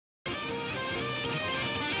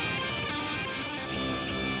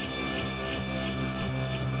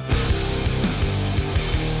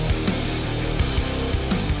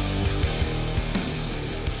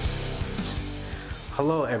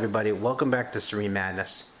Hello everybody, welcome back to Serene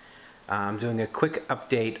Madness. I'm doing a quick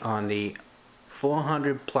update on the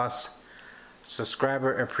 400 plus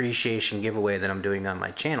subscriber appreciation giveaway that I'm doing on my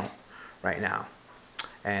channel right now.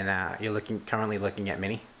 And you're currently looking at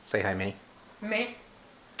Minnie. Say hi, Minnie. Me.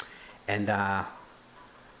 And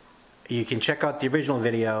you can check out the original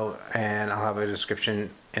video, and I'll have a description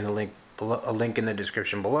in the link below, a link in the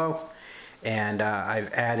description below. And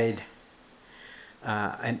I've added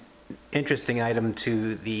an interesting item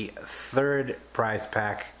to the third prize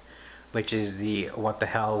pack, which is the What the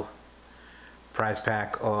Hell prize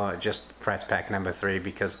pack, or just prize pack number 3,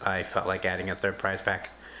 because I felt like adding a third prize pack.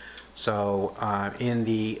 So in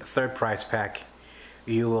the third prize pack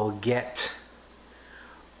you will get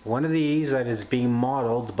one of these that is being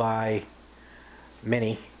modeled by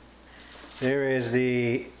Minnie. There is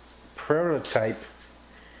the prototype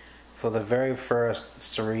for the very first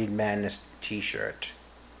Serene Madness t-shirt.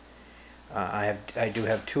 I do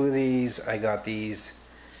have 2 of these. I got these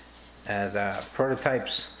as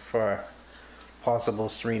prototypes for possible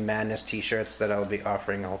Serene Madness t-shirts that I'll be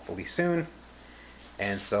offering hopefully soon.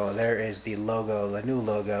 And so there is the logo, the new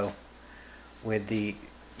logo, with the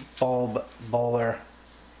bulb, bowler,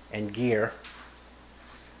 and gear,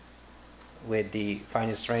 with the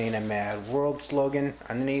Finest Serene and Mad World slogan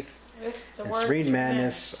underneath, and Serene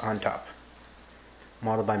Madness on top,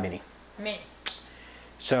 modeled by Minnie.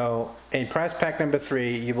 So in prize pack number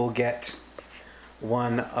 3 you will get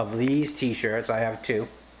one of these t-shirts. I have 2.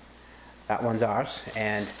 That one's ours.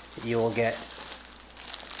 And you will get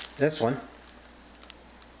this one,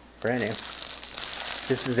 brand new.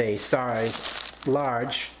 This is a size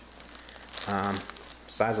large. So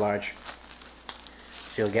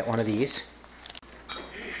you'll get one of these.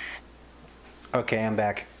 Okay, I'm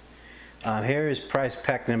back. Here is prize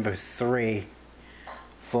pack number 3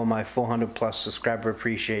 for my 400 plus subscriber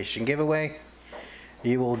appreciation giveaway.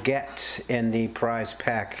 You will get in the prize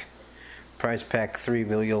pack 3,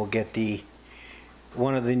 you'll get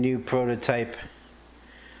one of the new prototype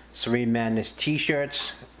Serene Madness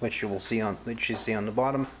t-shirts, which you see on the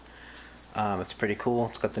bottom. It's pretty cool.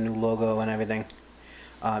 It's got the new logo and everything.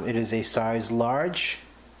 It is a size large.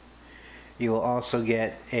 You will also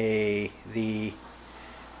get the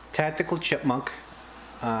Tactical Chipmunk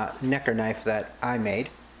necker knife that I made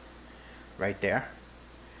right there,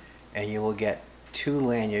 and you will get 2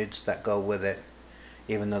 lanyards that go with it,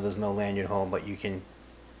 even though there's no lanyard hole, but you can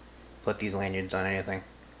put these lanyards on anything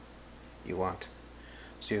you want.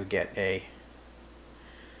 So you'll get a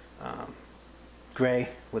gray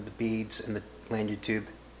with the beads and the lanyard tube,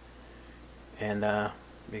 and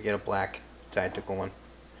you get a black tactical one.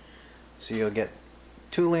 So you'll get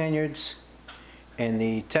 2 lanyards and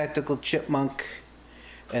the Tactical Chipmunk,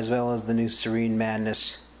 as well as the new Serene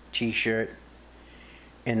Madness t-shirt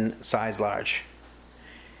in size large.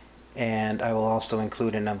 And I will also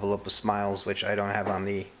include an envelope of smiles, which I don't have on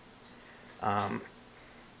the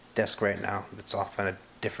desk right now. It's off in a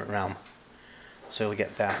different realm. So we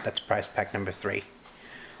get that. That's prize pack number 3.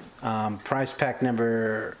 Prize pack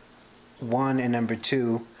number 1 and number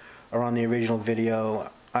 2 are on the original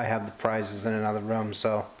video. I have the prizes in another room,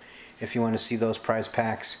 so if you want to see those prize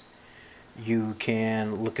packs, you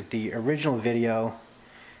can look at the original video,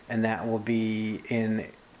 and that will be in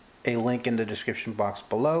a link in the description box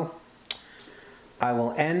below. I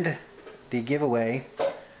will end the giveaway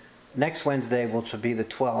next Wednesday, which will be the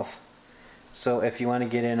 12th. So if you want to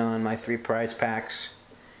get in on my 3 prize packs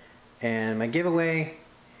and my giveaway,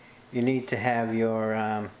 you need to have your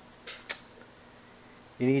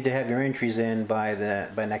entries in by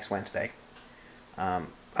next Wednesday.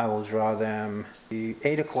 I will draw them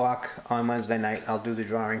 8 o'clock on Wednesday night. I'll do the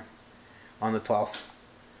drawing on the 12th.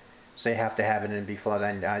 So you have to have it in before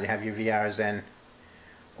then. You have your VRs in,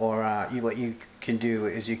 or what you can do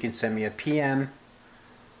is you can send me a PM,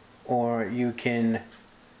 or you can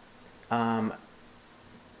in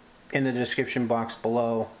the description box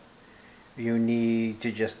below, you need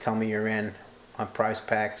to just tell me you're in on prize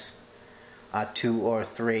packs 2 or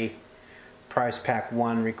 3. Prize pack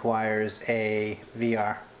 1 requires a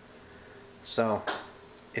VR. So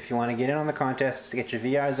if you want to get in on the contest, to get your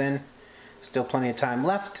VRs in, still plenty of time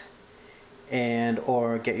left, and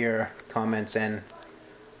or get your comments in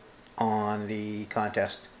on the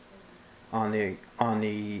contest, on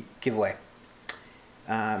the giveaway.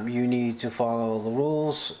 You need to follow the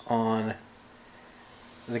rules on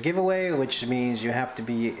the giveaway, which means you have to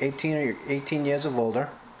be 18 years of older.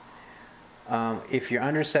 If you're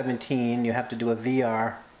under 17, you have to do a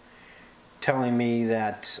VR telling me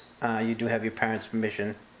that you do have your parents'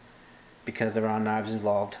 permission, because there are knives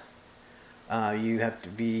involved. You have to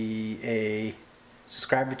be a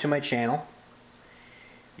subscriber to my channel,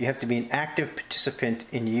 you have to be an active participant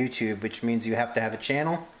in YouTube, which means you have to have a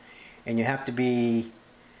channel and you have to be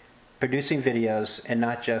producing videos and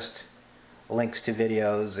not just links to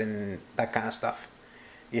videos and that kind of stuff.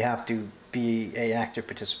 You have to be an active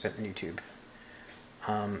participant in YouTube.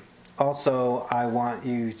 Also, I want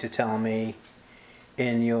you to tell me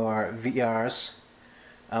in your VRs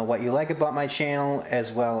what you like about my channel,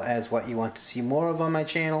 as well as what you want to see more of on my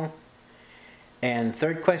channel. And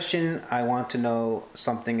third question, I want to know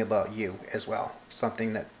something about you as well.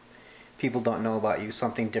 Something that people don't know about you,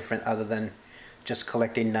 something different other than just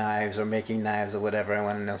collecting knives or making knives or whatever. I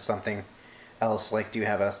want to know something else, like do you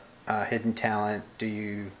have a hidden talent? Do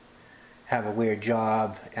you have a weird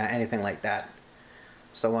job? Anything like that.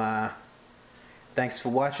 So thanks for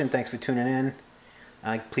watching, thanks for tuning in.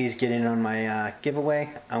 Please get in on my giveaway.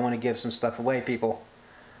 I want to give some stuff away, people.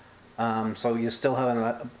 So you still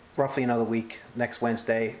have roughly another week, next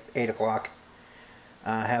Wednesday, 8 o'clock.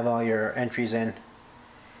 Have all your entries in.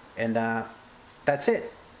 And that's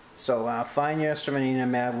it. So find your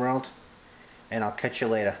Serene Mad World, and I'll catch you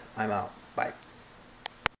later. I'm out.